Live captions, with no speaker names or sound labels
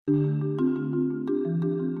You're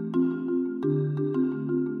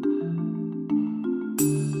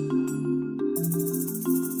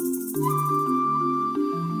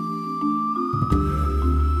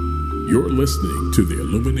listening to the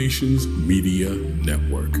Illuminations Media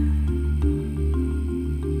Network.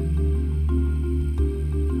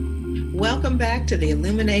 Welcome back to the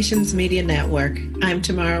Illuminations Media Network. I'm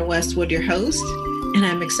Tamara Westwood, your host, and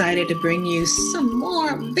I'm excited to bring you some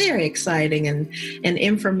more very exciting and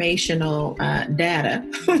informational data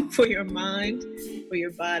for your mind, for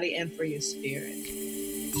your body, and for your spirit.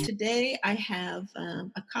 Today, I have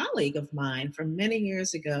a colleague of mine from many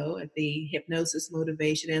years ago at the Hypnosis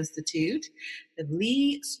Motivation Institute,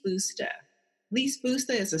 Lee Spusta. Lee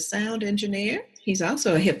Spusta is a sound engineer. He's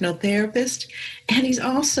also a hypnotherapist, and he's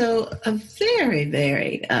also a very,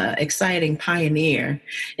 very exciting pioneer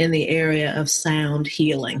in the area of sound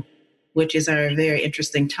healing, which is our very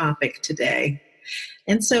interesting topic today.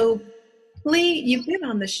 And so, Lee, you've been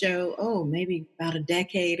on the show, maybe about a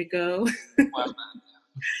decade ago. Wow.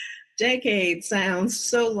 Decade sounds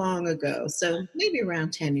so long ago, so maybe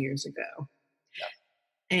around 10 years ago.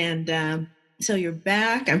 Yeah. And so you're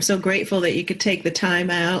back. I'm so grateful that you could take the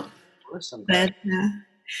time out. Of course, I'm But, glad.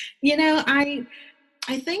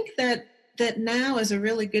 I think that now is a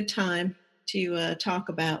really good time to talk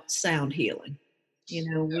about sound healing.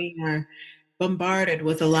 We are bombarded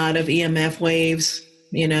with a lot of EMF waves.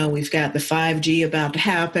 We've got the 5G about to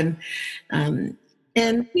happen. And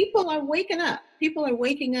people are waking up. People are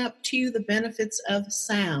waking up to the benefits of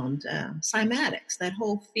sound, cymatics, that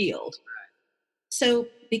whole field. So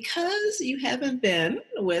because you haven't been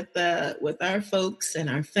with our folks and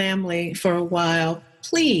our family for a while,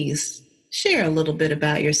 please share a little bit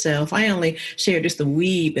about yourself. I only share just a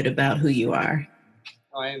wee bit about who you are.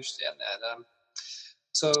 I understand that.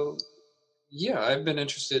 I've been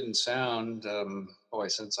interested in sound,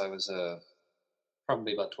 since I was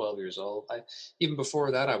probably about 12 years old. Even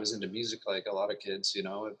before that, I was into music like a lot of kids,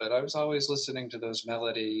 but I was always listening to those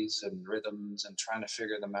melodies and rhythms and trying to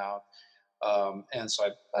figure them out. And so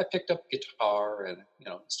I picked up guitar and,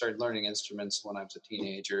 started learning instruments when I was a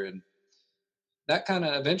teenager. And that kind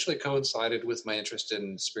of eventually coincided with my interest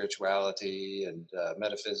in spirituality and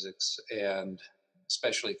metaphysics, and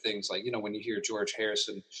especially things like, when you hear George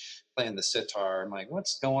Harrison playing the sitar, I'm like,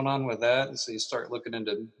 what's going on with that? And so you start looking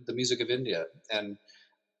into the music of India and,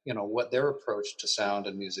 what their approach to sound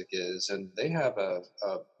and music is. And they have a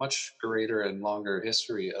much greater and longer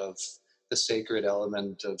history of the sacred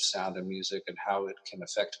element of sound and music and how it can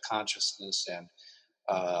affect consciousness. And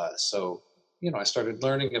I started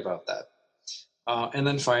learning about that. And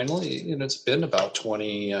then finally, it's been about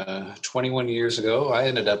 21 years ago, I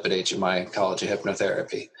ended up at HMI College of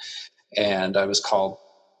Hypnotherapy. And I was called,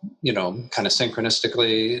 kind of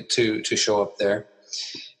synchronistically to show up there.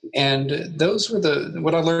 And those were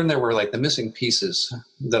what I learned there were like the missing pieces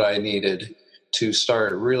that I needed to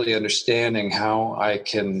start really understanding how I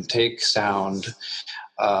can take sound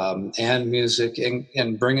and music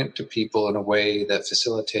and bring it to people in a way that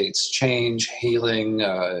facilitates change, healing,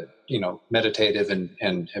 meditative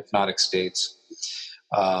and hypnotic states,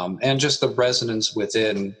 and just the resonance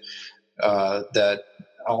within that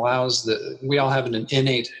allows we all have an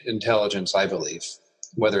innate intelligence, I believe,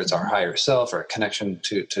 whether it's our higher self or a connection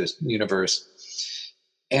to the universe.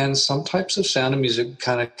 And some types of sound and music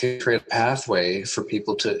kind of can create a pathway for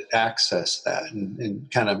people to access that and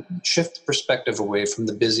kind of shift the perspective away from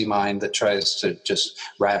the busy mind that tries to just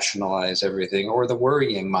rationalize everything, or the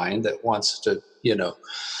worrying mind that wants to,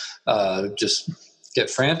 just get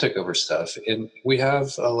frantic over stuff. And we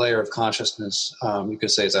have a layer of consciousness, you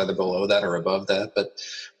could say it's either below that or above that, but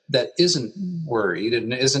that isn't worried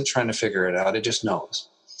and isn't trying to figure it out. It just knows.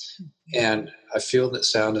 And I feel that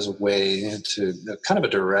sound is a way to kind of a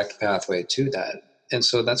direct pathway to that. And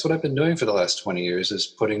so that's what I've been doing for the last 20 years, is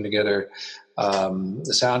putting together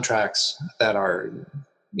the soundtracks that are,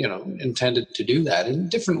 intended to do that in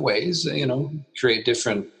different ways, create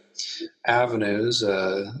different avenues,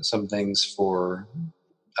 some things for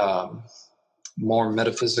more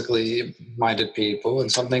metaphysically minded people, and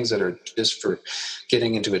some things that are just for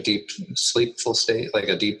getting into a deep sleepful state, like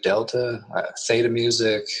a deep delta, theta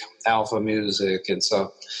music, alpha music. And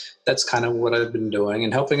so that's kind of what I've been doing,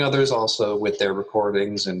 and helping others also with their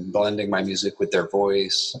recordings and blending my music with their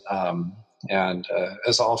voice.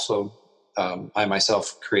 As also, I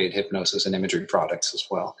myself create hypnosis and imagery products as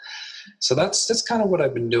well. So that's kind of what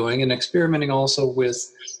I've been doing, and experimenting also with,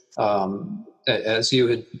 as you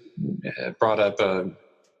had brought up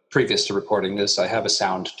previous to recording this, I have a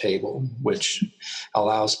sound table which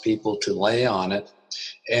allows people to lay on it,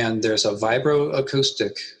 and there's a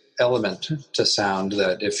vibroacoustic element to sound,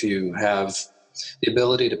 that if you have the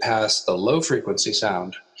ability to pass the low frequency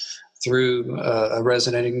sound through a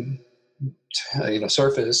resonating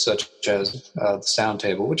surface, such as the sound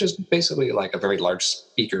table, which is basically like a very large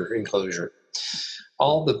speaker enclosure,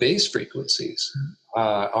 all the bass frequencies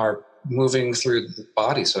are moving through the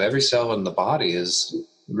body. So every cell in the body is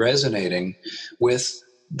resonating with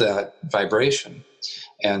that vibration.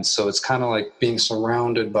 And so it's kind of like being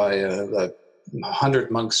surrounded by a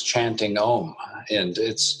 100 monks chanting Om. And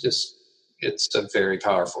it's a very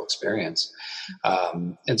powerful experience.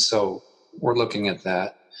 And so we're looking at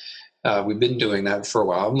that. We've been doing that for a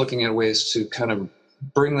while. I'm looking at ways to kind of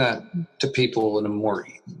bring that to people in a more,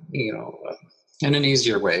 in an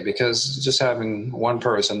easier way, because just having one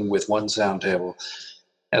person with one sound table,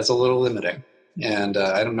 that's a little limiting. And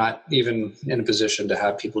I'm not even in a position to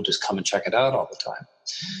have people just come and check it out all the time.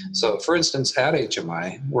 So, for instance, at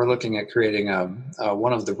HMI, we're looking at creating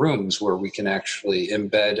one of the rooms where we can actually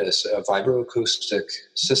embed a vibroacoustic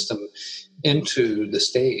system into the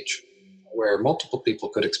stage, where multiple people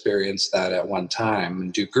could experience that at one time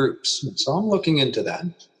and do groups. So I'm looking into that.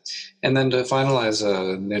 And then to finalize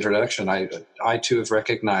an introduction, I too have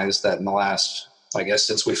recognized that in the last, I guess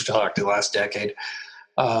since we've talked, the last decade,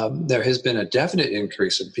 there has been a definite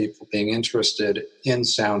increase in people being interested in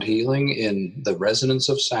sound healing, in the resonance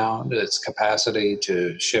of sound, its capacity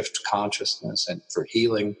to shift consciousness and for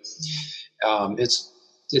healing.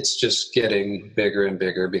 It's just getting bigger and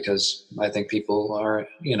bigger, because I think people are,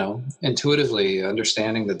 intuitively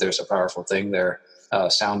understanding that there's a powerful thing there.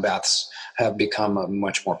 Sound baths have become a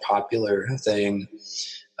much more popular thing.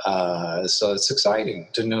 So it's exciting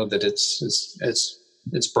to know that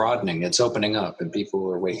it's broadening, it's opening up, and people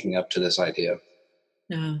are waking up to this idea.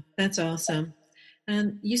 Oh, that's awesome.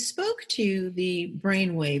 And you spoke to the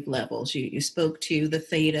brainwave levels. You spoke to the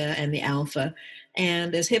theta and the alpha.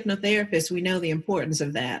 And as hypnotherapists, we know the importance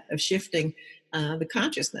of that, of shifting the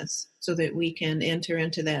consciousness so that we can enter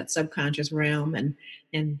into that subconscious realm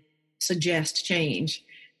and suggest change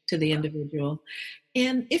to the individual.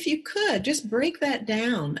 And if you could, just break that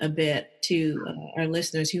down a bit to our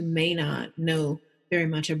listeners who may not know very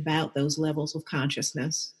much about those levels of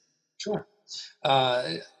consciousness. Sure.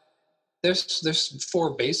 There's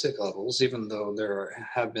 4 basic levels, even though there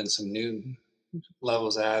have been some new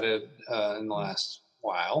levels added in the last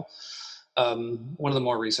while. One of the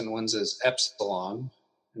more recent ones is epsilon,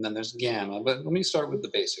 and then there's gamma. But let me start with the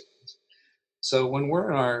basic ones. So when we're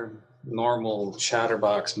in our normal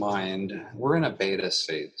chatterbox mind, we're in a beta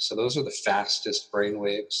state. So those are the fastest brain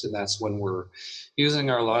waves, and that's when we're using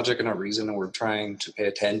our logic and our reason, and we're trying to pay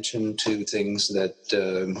attention to things that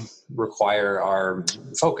require our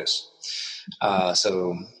focus.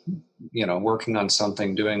 So, working on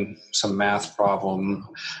something, doing some math problem,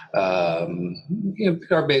 our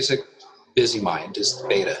basic busy mind is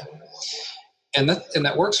beta. And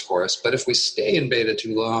that works for us. But if we stay in beta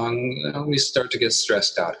too long, we start to get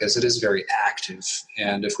stressed out, because it is very active.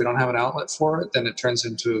 And if we don't have an outlet for it, then it turns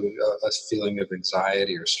into a feeling of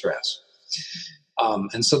anxiety or stress.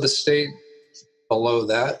 And so the state below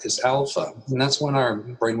that is alpha. And that's when our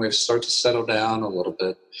brainwaves start to settle down a little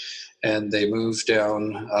bit, and they move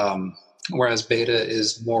down, whereas beta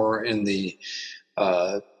is more in the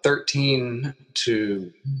 13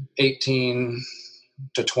 to 18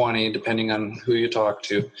 to 20, depending on who you talk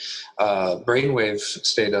to, brainwave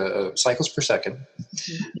state cycles per second.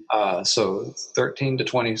 So 13 to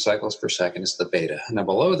 20 cycles per second is the beta. And then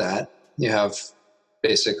below that, you have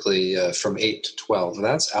basically from 8 to 12.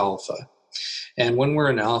 That's alpha. And when we're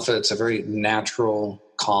in alpha, it's a very natural,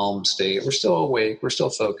 calm state. We're still awake, we're still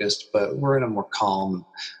focused, but we're in a more calm,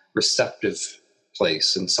 receptive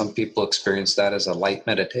place. And some people experience that as a light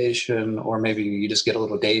meditation, or maybe you just get a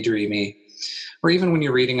little daydreamy. Or even when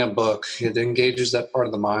you're reading a book, it engages that part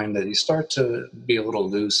of the mind that you start to be a little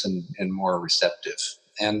loose and more receptive.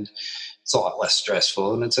 And it's a lot less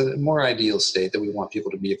stressful, and it's a more ideal state that we want people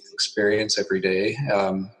to be able to experience every day,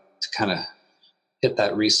 to kind of hit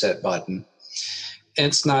that reset button. And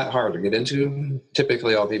it's not hard to get into.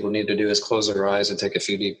 Typically, all people need to do is close their eyes and take a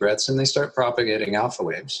few deep breaths, and they start propagating alpha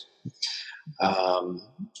waves. And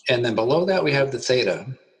then below that, we have the theta.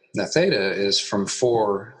 Now, theta is from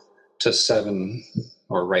 4 to 7,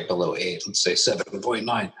 or right below 8, let's say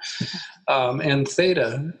 7.9. And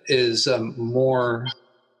theta is more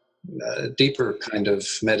deeper kind of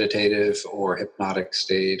meditative or hypnotic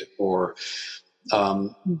state, or,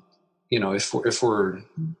 if we're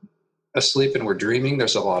asleep and we're dreaming,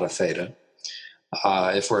 there's a lot of theta.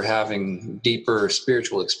 If we're having deeper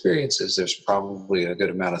spiritual experiences, there's probably a good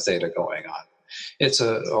amount of theta going on. It's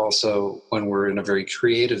also when we're in a very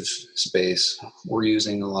creative space, we're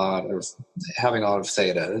having a lot of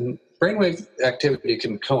theta. And brainwave activity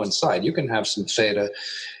can coincide. You can have some theta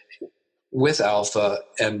with alpha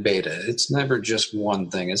and beta. It's never just one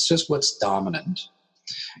thing. It's just what's dominant.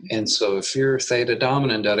 And so if you're theta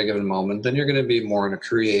dominant at a given moment, then you're going to be more in a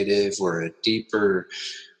creative or a deeper,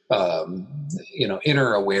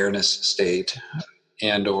 inner awareness state,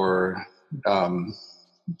 and or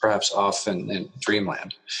perhaps off in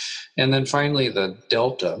dreamland. And then finally, the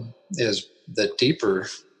delta is the deeper,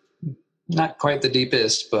 not quite the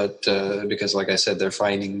deepest, but because like I said, they're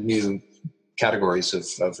finding new categories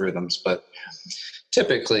of rhythms, but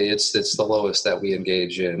typically it's the lowest that we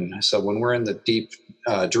engage in. So when we're in the deep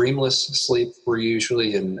dreamless sleep, we're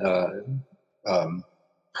usually in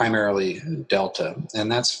primarily delta, and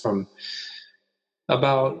that's from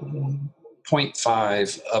about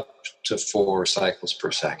 0.5 up to 4 cycles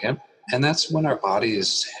per second. And that's when our body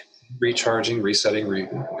is recharging, resetting,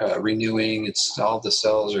 renewing. It's all the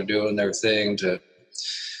cells are doing their thing to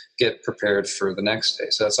get prepared for the next day.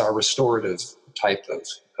 So that's our restorative type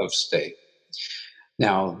of state.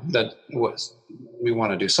 Now, that what we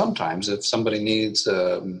want to do sometimes, if somebody needs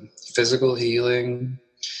physical healing,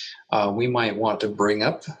 we might want to bring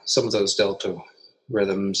up some of those delta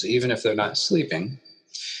rhythms, even if they're not sleeping,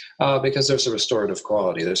 because there's a restorative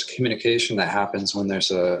quality. There's communication that happens when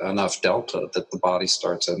there's enough delta that the body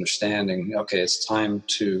starts understanding, okay, it's time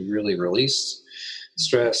to really release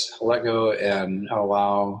stress, let go, and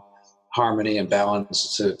allow harmony and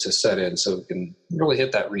balance to set in so we can really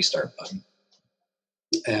hit that restart button.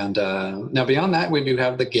 And now beyond that, we do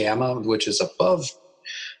have the gamma, which is above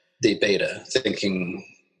the beta thinking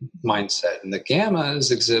mindset. And the gamma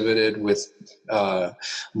is exhibited with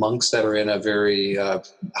monks that are in a very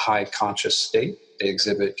high conscious state. They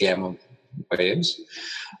exhibit gamma waves.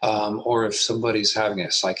 Or if somebody's having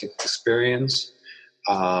a psychic experience.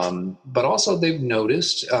 But also they've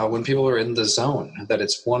noticed when people are in the zone that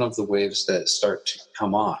it's one of the waves that start to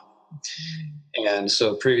come on. And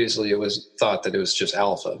so previously it was thought that it was just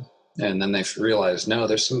alpha. And then they realized, no,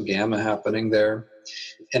 there's some gamma happening there.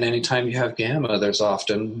 And anytime you have gamma, there's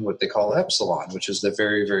often what they call epsilon, which is the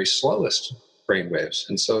very, very slowest brain waves.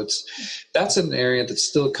 And so that's an area that's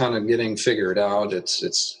still kind of getting figured out.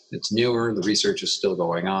 It's newer. The research is still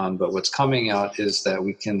going on. But what's coming out is that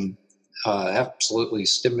we can absolutely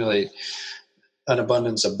stimulate an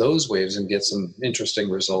abundance of those waves and get some interesting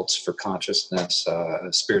results for consciousness,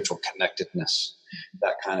 spiritual connectedness,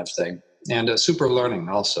 that kind of thing. And super learning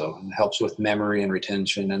also helps with memory and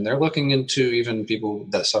retention. And they're looking into even people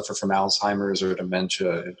that suffer from Alzheimer's or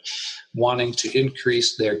dementia, wanting to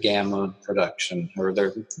increase their gamma production, or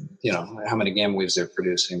their, how many gamma waves they're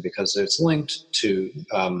producing, because it's linked to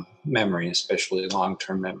memory, especially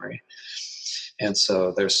long-term memory. And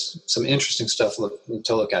so there's some interesting stuff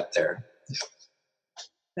to look at there.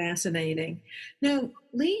 Fascinating. Now,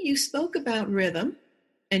 Lee, you spoke about rhythm,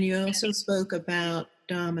 and you also spoke about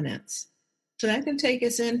dominance. So that can take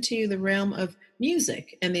us into the realm of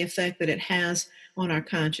music and the effect that it has on our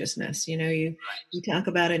consciousness. You talk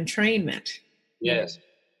about entrainment. Yes.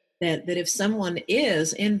 That if someone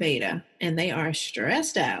is in beta and they are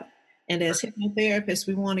stressed out, and as hypnotherapists,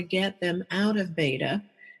 we want to get them out of beta,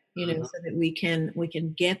 so that we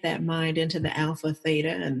can get that mind into the alpha,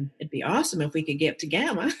 theta, and it'd be awesome if we could get to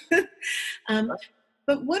gamma.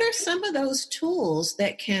 But what are some of those tools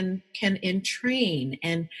that can entrain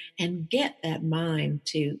and get that mind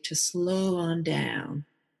to slow on down?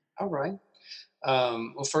 All right.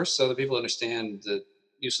 Well, first, so that people understand the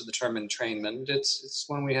use of the term entrainment, it's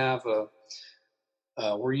when we have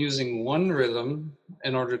we're using one rhythm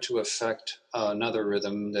in order to affect another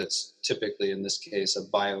rhythm that's typically, in this case, a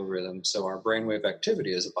biorhythm. So our brainwave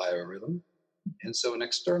activity is a biorhythm. And so an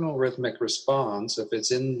external rhythmic response, if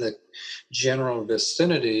it's in the general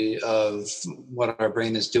vicinity of what our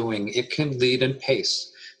brain is doing, it can lead and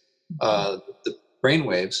pace the brain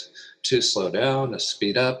waves to slow down, to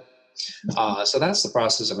speed up. So that's the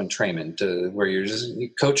process of entrainment, where you're just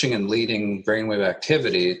coaching and leading brainwave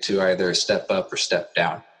activity to either step up or step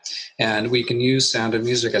down. And we can use sound and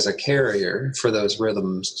music as a carrier for those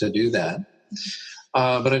rhythms to do that.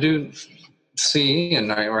 But I do see,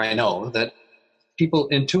 or I know that people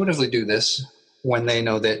intuitively do this when they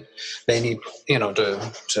know that they need,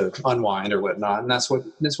 to unwind or whatnot. And that's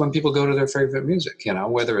when people go to their favorite music,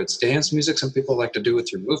 whether it's dance music. Some people like to do it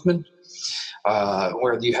through movement,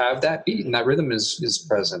 where you have that beat and that rhythm is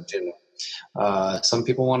present. Some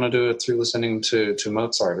people want to do it through listening to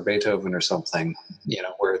Mozart or Beethoven or something,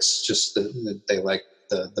 where it's just they like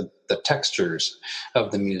the textures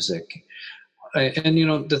of the music.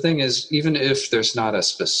 And the thing is, even if there's not a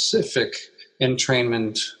specific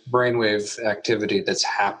entrainment brainwave activity that's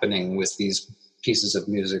happening with these pieces of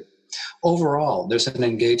music, overall, there's an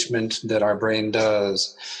engagement that our brain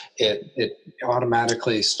does. It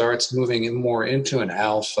automatically starts moving more into an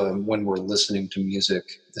alpha when we're listening to music,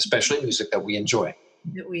 especially music that we enjoy.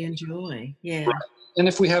 That we enjoy, yeah. Right. And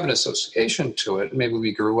if we have an association to it, maybe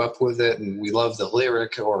we grew up with it and we love the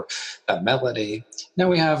lyric or that melody, now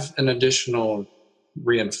we have an additional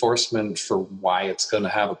reinforcement for why it's going to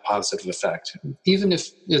have a positive effect. Even if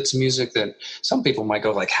it's music that some people might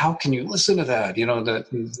go like, how can you listen to that?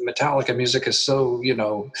 The Metallica music is so,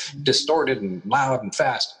 distorted and loud and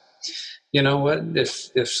fast. You know what?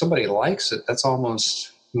 If somebody likes it, that's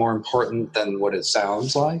almost more important than what it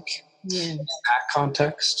sounds like in that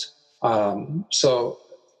context. So,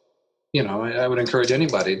 I would encourage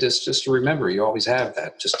anybody just to remember, you always have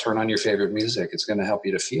that. Just turn on your favorite music. It's going to help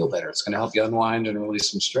you to feel better. It's going to help you unwind and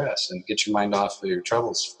release some stress and get your mind off of your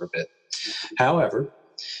troubles for a bit. However,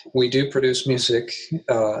 we do produce music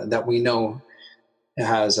that we know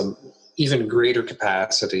has an even greater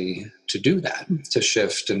capacity to do that, to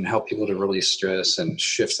shift and help people to release stress and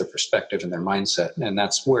shift their perspective and their mindset. And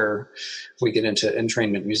that's where we get into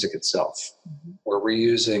entrainment music itself, where we're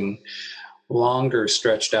using longer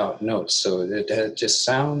stretched out notes, so it just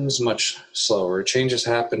sounds much slower. Changes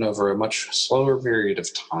happen over a much slower period of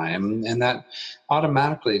time, and that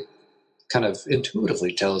automatically kind of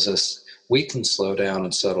intuitively tells us we can slow down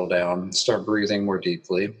and settle down, start breathing more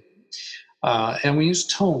deeply. And we use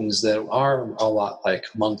tones that are a lot like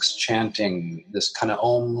monks chanting, this kind of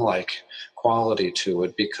Om-like quality to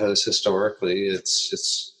it, because historically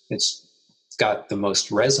it's got the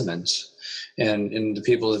most resonance. And the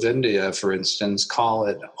people of India, for instance, call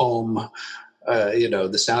it Om.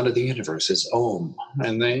 The sound of the universe is Om,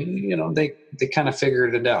 and they kind of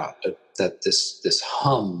figured it out that this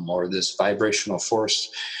hum or this vibrational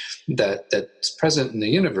force that's present in the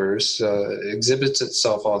universe exhibits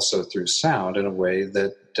itself also through sound in a way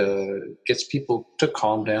that gets people to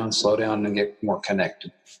calm down, slow down, and get more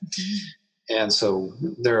connected. Mm-hmm. And so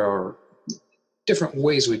there are different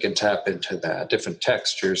ways we can tap into that, different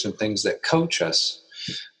textures and things that coach us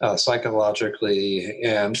psychologically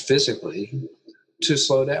and physically to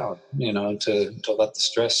slow down, to let the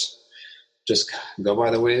stress just go by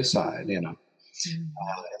the wayside,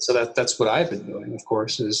 So that's what I've been doing, of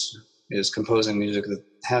course, is composing music that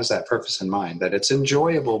has that purpose in mind, that it's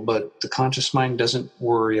enjoyable, but the conscious mind doesn't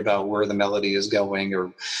worry about where the melody is going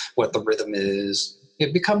or what the rhythm is.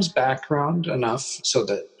 It becomes background enough so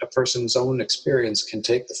that a person's own experience can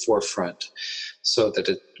take the forefront, so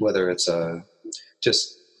that whether it's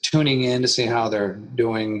just tuning in to see how they're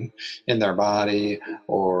doing in their body,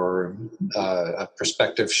 or a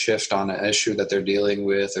perspective shift on an issue that they're dealing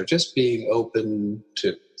with, or just being open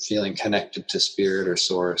to feeling connected to spirit or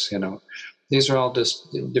source. These are all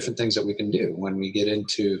just different things that we can do when we get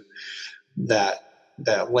into that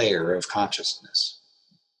layer of consciousness.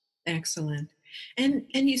 Excellent. And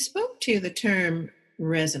you spoke to the term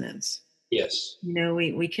resonance. Yes.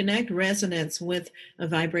 We connect resonance with a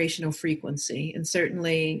vibrational frequency, and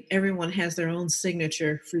certainly everyone has their own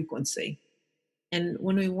signature frequency. And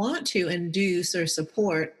when we want to induce or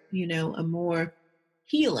support, a more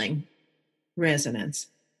healing resonance,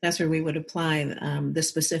 that's where we would apply the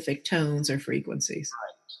specific tones or frequencies.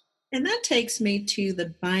 Right. And that takes me to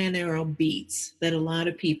the binaural beats that a lot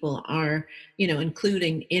of people are,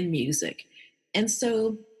 including in music. And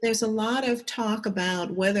so there's a lot of talk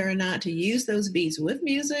about whether or not to use those beats with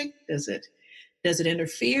music. Does it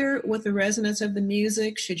interfere with the resonance of the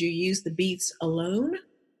music? Should you use the beats alone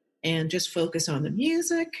and just focus on the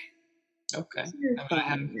music? Okay.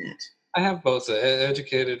 I have both an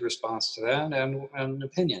educated response to that and an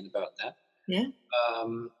opinion about that. Yeah.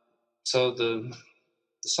 So the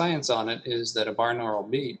science on it is that a binaural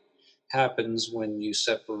beat happens when you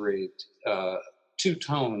separate two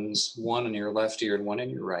tones, one in your left ear and one in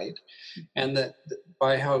your right, and that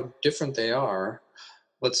by how different they are,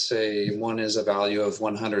 let's say one is a value of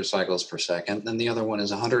 100 cycles per second, and the other one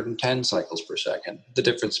is 110 cycles per second. The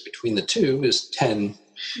difference between the two is 10.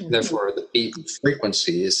 Mm-hmm. Therefore, the beat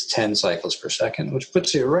frequency is 10 cycles per second, which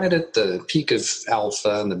puts you right at the peak of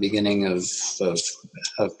alpha and the beginning of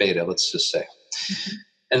beta, let's just say. Mm-hmm.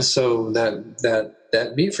 And so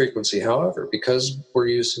that beat frequency, however, because we're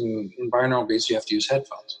using in binaural beats, you have to use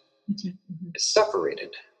headphones. Mm-hmm. It's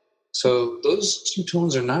separated. So those two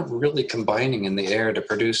tones are not really combining in the air to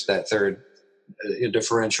produce that third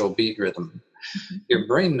differential beat rhythm. Mm-hmm. Your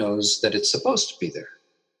brain knows that it's supposed to be there.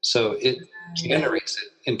 So it generates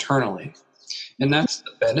it internally. And that's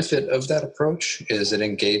the benefit of that approach, is it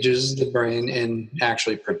engages the brain in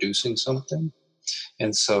actually producing something.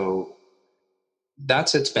 And so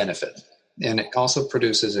that's its benefit. And it also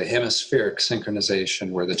produces a hemispheric synchronization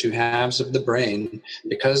where the two halves of the brain,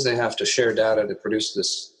 because they have to share data to produce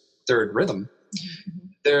this third rhythm,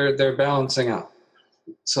 they're balancing out.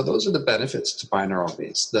 So those are the benefits to binaural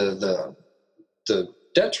beats. The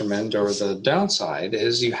detriment or the downside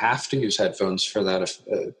is you have to use headphones for that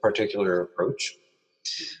particular approach.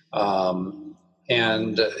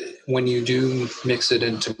 And when you do mix it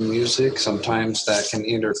into music, sometimes that can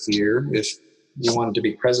interfere if you want it to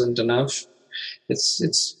be present enough.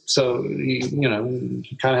 It's so you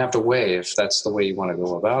kind of have to weigh if that's the way you want to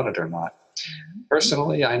go about it or not.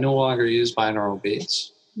 Personally, I no longer use binaural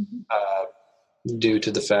beats due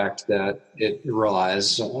to the fact that it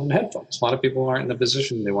relies on headphones. A lot of people aren't in the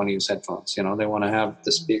position they want to use headphones. They want to have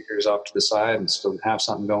the speakers off to the side and still have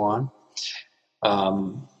something go on.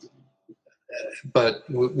 But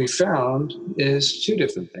what we found is two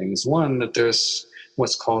different things. One, that there's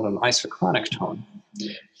what's called an isochronic tone.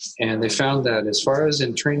 And they found that as far as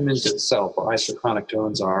entrainment itself, isochronic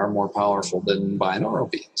tones are more powerful than binaural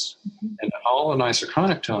beats. And all an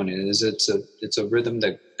isochronic tone is, it's a rhythm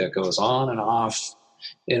that goes on and off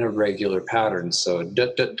in a regular pattern. So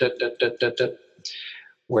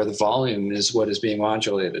where the volume is what is being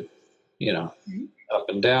modulated, up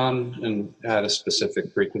and down and at a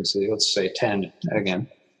specific frequency, let's say 10 again.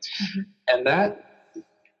 And that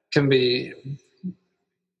can be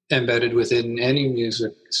embedded within any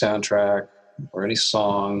music soundtrack or any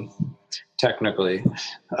song, technically.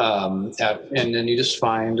 And then you just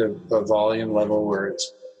find a volume level where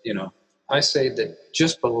it's, I say that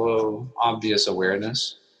just below obvious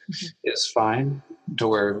awareness is fine, to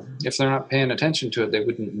where if they're not paying attention to it, they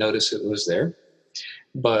wouldn't notice it was there.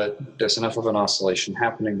 But there's enough of an oscillation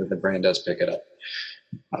happening that the brain does pick it up.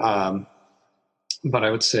 But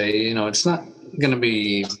I would say, it's not going to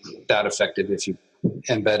be that effective if you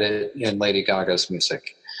embed it in Lady Gaga's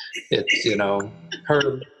music. It's,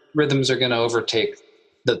 her rhythms are going to overtake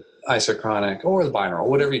the isochronic or the binaural,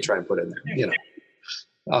 whatever you try and put in there,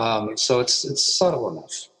 So it's subtle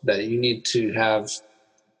enough that you need to have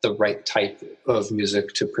the right type of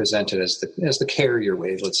music to present it as the carrier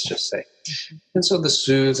wave, let's just say. And so the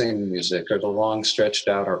soothing music or the long stretched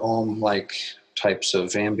out or om-like types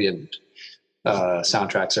of ambient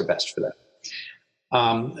soundtracks are best for that.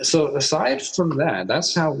 So aside from that,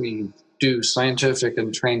 that's how we do scientific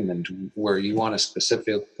entrainment, where you want to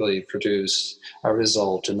specifically produce a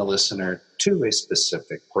result in the listener to a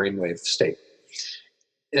specific brainwave state.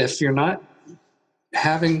 If you're not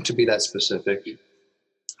having to be that specific,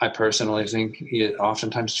 I personally think you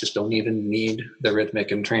oftentimes just don't even need the rhythmic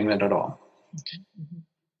entrainment at all.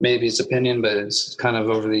 Maybe it's opinion, but it's kind of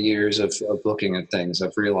over the years of looking at things,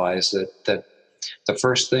 I've realized that the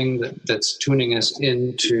first thing that's tuning us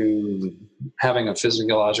into having a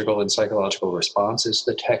physiological and psychological response is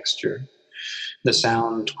the texture, the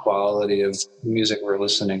sound quality of music we're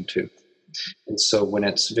listening to. And so when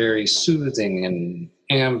it's very soothing and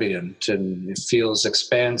ambient and it feels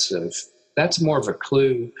expansive, that's more of a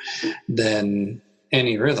clue than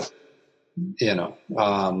any rhythm,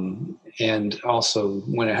 and also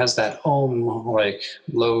when it has that like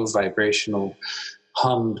low vibrational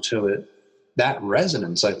hum to it, that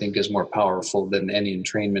resonance, I think, is more powerful than any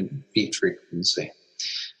entrainment beat frequency.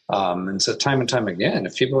 And so time and time again,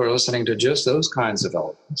 if people are listening to just those kinds of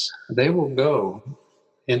elements, they will go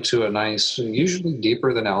into a nice, usually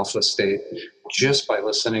deeper than alpha state, just by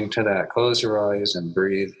listening to that. Close your eyes and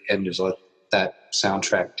breathe and just let that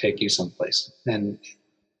soundtrack take you someplace. And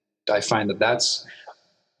I find that that's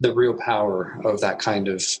the real power of that kind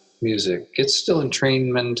of music. It's still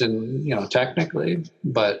entrainment and, technically,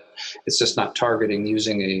 but it's just not targeting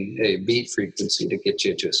using a beat frequency to get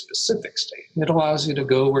you to a specific state. It allows you to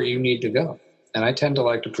go where you need to go. And I tend to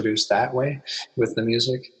like to produce that way with the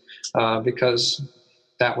music, because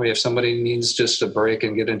that way, if somebody needs just a break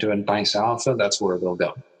and get into a nice alpha, that's where they'll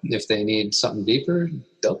go. If they need something deeper,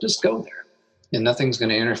 they'll just go there. And nothing's going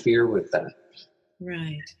to interfere with that.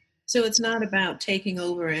 Right. So it's not about taking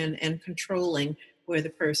over and controlling where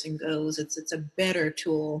the person goes. It's a better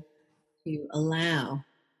tool to allow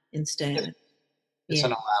instead. It's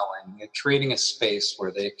an allowing, creating a space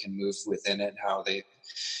where they can move within it how they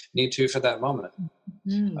need to for that moment.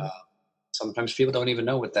 Sometimes people don't even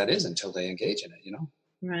know what that is until they engage in it,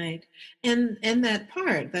 Right. And that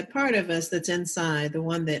part of us that's inside, the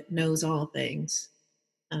one that knows all things,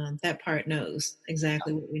 that part knows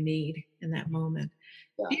exactly what we need in that moment.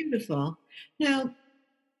 Yeah. Beautiful. Now,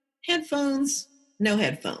 no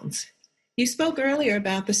headphones. You spoke earlier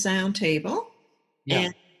about the sound table, Yeah.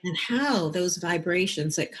 and how those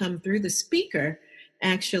vibrations that come through the speaker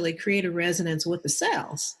actually create a resonance with the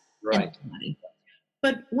cells in Right. the body.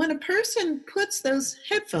 But when a person puts those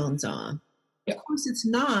headphones on, of Yeah. course, it's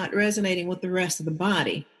not resonating with the rest of the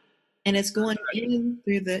body, and it's going in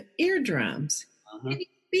through the eardrums. Uh-huh. Can you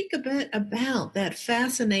speak a bit about that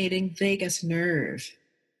fascinating vagus nerve?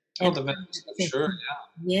 Oh, And the sure.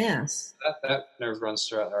 yes. That nerve runs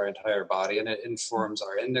throughout our entire body, and it informs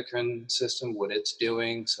our endocrine system, what it's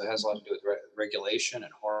doing. So it has a lot to do with regulation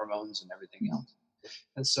and hormones and everything else.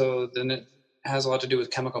 And so then it has a lot to do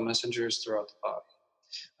with chemical messengers throughout the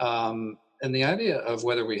body. And the idea of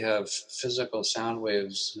whether we have physical sound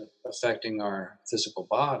waves affecting our physical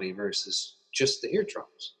body versus just the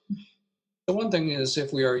eardrums. The one thing is,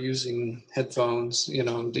 if we are using headphones,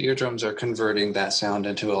 the eardrums are converting that sound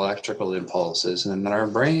into electrical impulses, and then our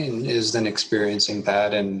brain is then experiencing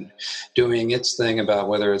that and doing its thing about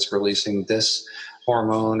whether it's releasing this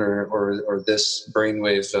hormone or this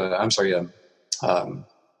brainwave.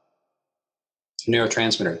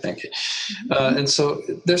 Neurotransmitter, thank you. And so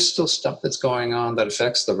there's still stuff that's going on that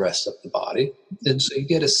affects the rest of the body. And so you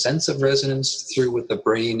get a sense of resonance through what the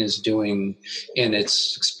brain is doing in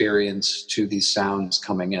its experience to these sounds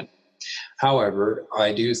coming in. However,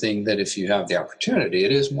 I do think that if you have the opportunity,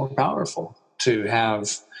 it is more powerful to have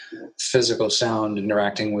physical sound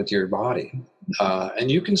interacting with your body. And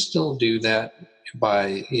you can still do that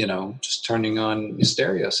by, just turning on your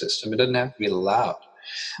stereo system. It doesn't have to be loud,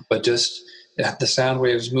 but just the sound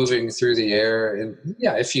waves moving through the air. And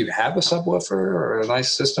yeah, if you have a subwoofer or a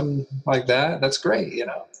nice system like that, that's great.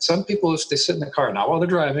 Some people, if they sit in the car, not while they're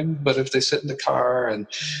driving, but if they sit in the car and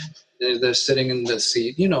they're sitting in the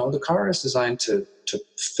seat, the car is designed to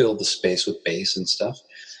fill the space with bass and stuff.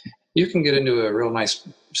 You can get into a real nice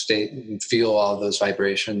state and feel all those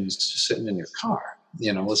vibrations just sitting in your car,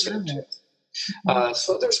 listening to it.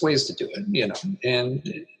 So there's ways to do it,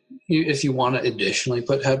 and if you want to additionally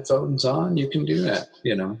put headphones on, you can do that.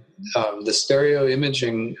 The stereo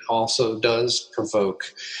imaging also does provoke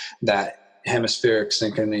that hemispheric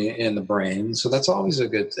synchrony in the brain, so that's always a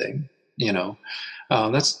good thing.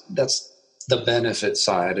 That's the benefit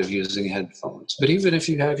side of using headphones. But even if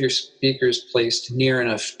you have your speakers placed near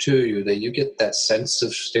enough to you that you get that sense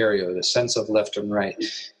of stereo, the sense of left and right,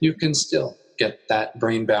 you can still get that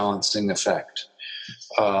brain balancing effect.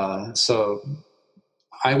 So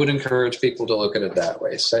I would encourage people to look at it that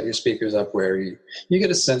way. Set your speakers up where you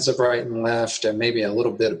get a sense of right and left and maybe a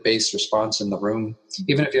little bit of bass response in the room.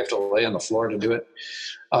 Even if you have to lay on the floor to do it,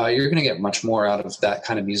 you're going to get much more out of that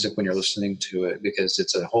kind of music when you're listening to it, because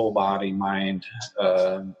it's a whole body, mind,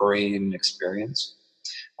 brain experience.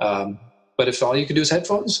 But if all you can do is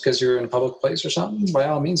headphones because you're in a public place or something, by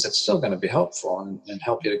all means, it's still going to be helpful and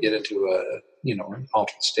help you to get into an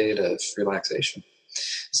altered state of relaxation.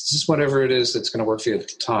 It's just whatever it is that's going to work for you at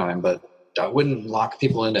the time, but I wouldn't lock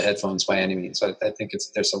people into headphones by any means. I think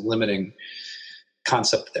there's a limiting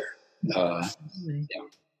concept there. Yeah.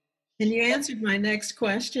 And you answered my next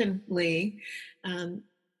question, Lee.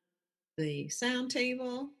 The sound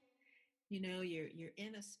table, you're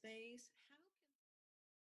in a space.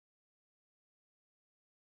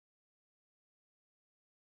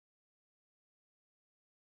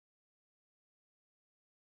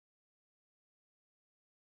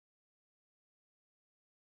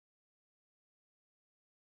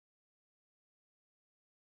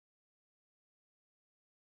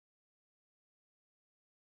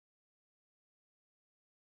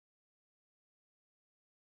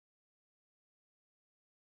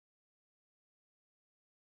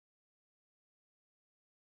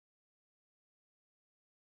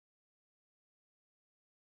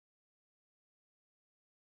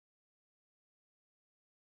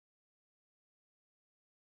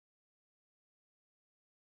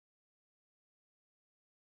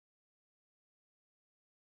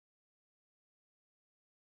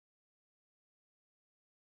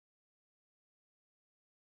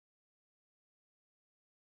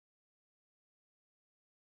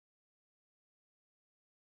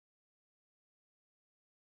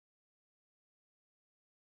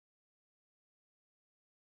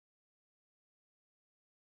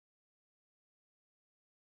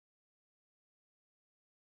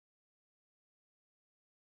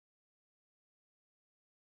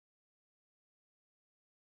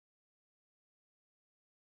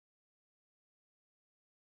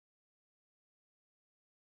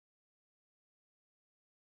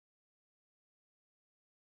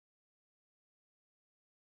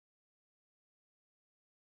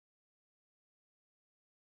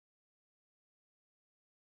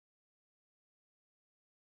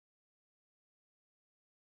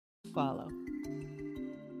 Follow.